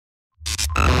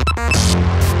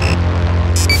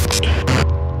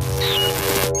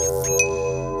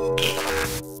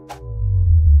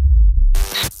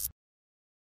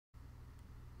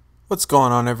What's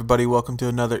going on, everybody? Welcome to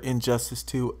another Injustice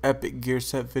 2 Epic Gear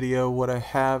Set video. What I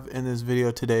have in this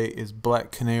video today is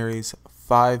Black Canary's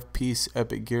 5-piece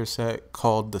Epic Gear Set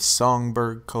called the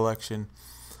Songbird Collection.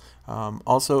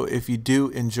 Also, if you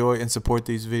do enjoy and support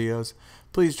these videos,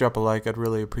 please drop a like. I'd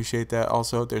really appreciate that.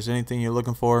 Also, if there's anything you're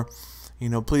looking for,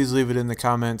 please leave it in the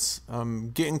comments.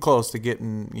 I'm getting close to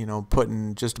getting,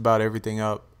 putting just about everything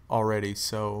up already.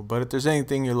 But if there's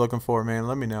anything you're looking for, man,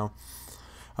 let me know.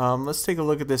 Let's take a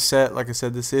look at this set. Like I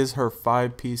said, this is her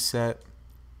 5-piece set.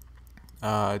 2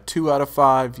 out of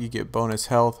 5 you get bonus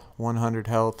health, 100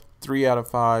 health. 3 out of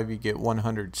 5 you get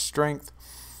 100 strength.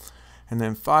 And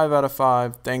then 5 out of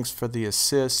 5, thanks for the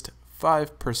assist,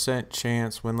 5%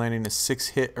 chance when landing a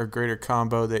 6-hit or greater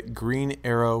combo that Green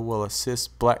Arrow will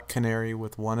assist Black Canary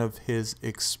with one of his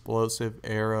explosive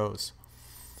arrows.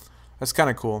 That's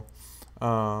kind of cool.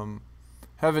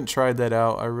 Haven't tried that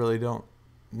out. I really don't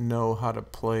know how to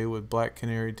play with Black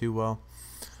Canary too well,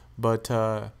 but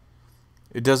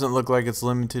it doesn't look like it's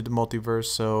limited to multiverse,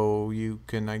 so you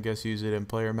can, I guess, use it in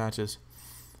player matches.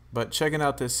 But checking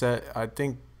out this set, I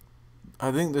think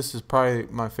this is probably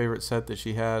my favorite set that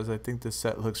she has. I think this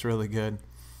set looks really good.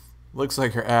 Looks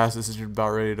like her ass is about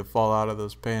ready to fall out of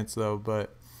those pants though.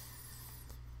 But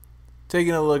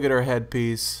taking a look at her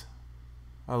headpiece,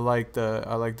 I like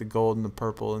the gold and the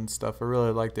purple and stuff. I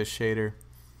really like this shader.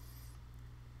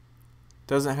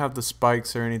 Doesn't have the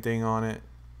spikes or anything on it,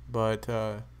 but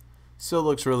still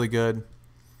looks really good.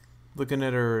 Looking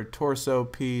at her torso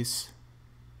piece,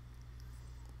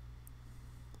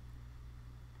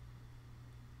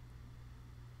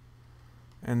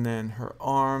 and then her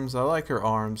arms. I like her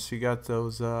arms. She got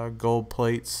those gold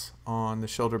plates on the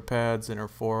shoulder pads and her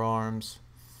forearms,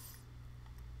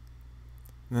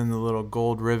 and then the little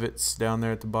gold rivets down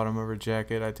there at the bottom of her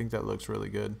jacket. I think that looks really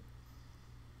good.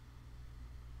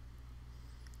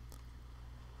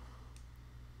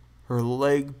 Her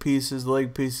leg pieces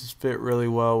fit really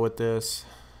well with this.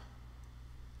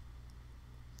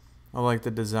 I like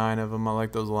the design of them. I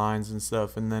like those lines and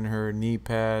stuff. And then her knee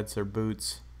pads, her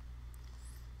boots,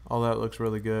 all that looks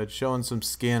really good. Showing some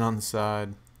skin on the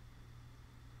side.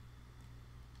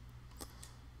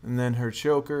 And then her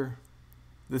choker.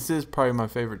 This is probably my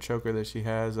favorite choker that she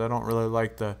has. I don't really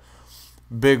like the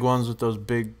big ones with those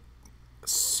big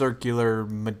circular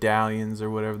medallions or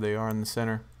whatever they are in the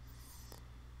center.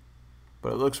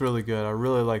 But it looks really good. I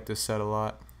really like this set a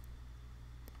lot.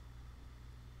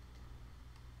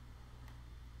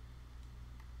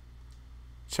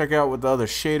 Check out what the other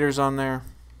shaders on there.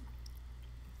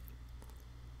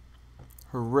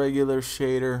 Her regular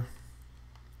shader.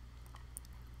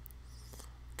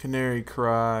 Canary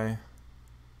Cry.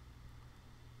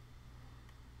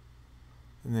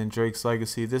 And then Drake's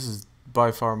Legacy. This is by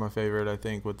far my favorite, I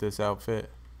think, with this outfit.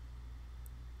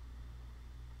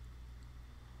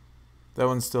 That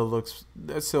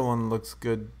one looks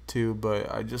good too,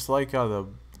 but I just like how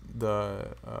the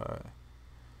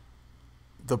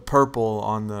purple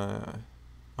on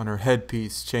her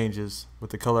headpiece changes with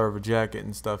the color of her jacket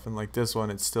and stuff, and like this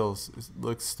one, it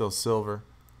looks silver.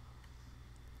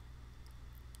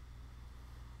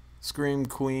 Scream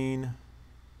Queen,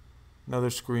 another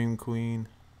Scream Queen.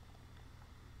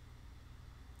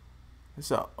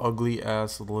 It's an ugly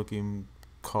ass looking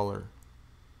color.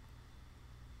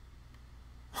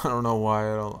 I don't know why.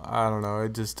 I don't know.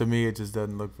 To me it just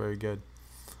doesn't look very good.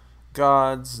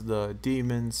 Gods, the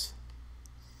demons.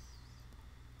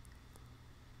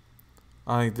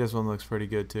 I think this one looks pretty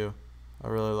good too. I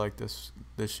really like this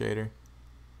shader.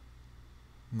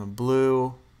 And the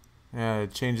blue, yeah,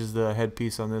 it changes the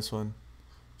headpiece on this one.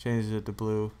 Changes it to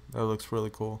blue. That looks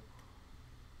really cool.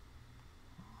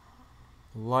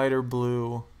 Lighter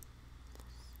blue.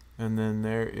 And then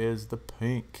there is the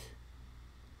pink.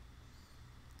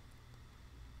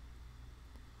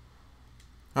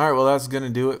 Alright, well, that's going to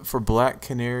do it for Black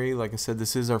Canary. Like I said,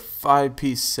 this is our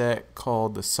 5-piece set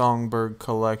called the Songbird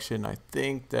Collection. I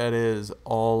think that is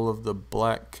all of the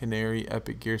Black Canary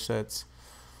Epic Gear sets.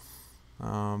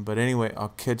 But anyway, I'll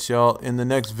catch y'all in the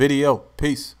next video.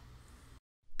 Peace.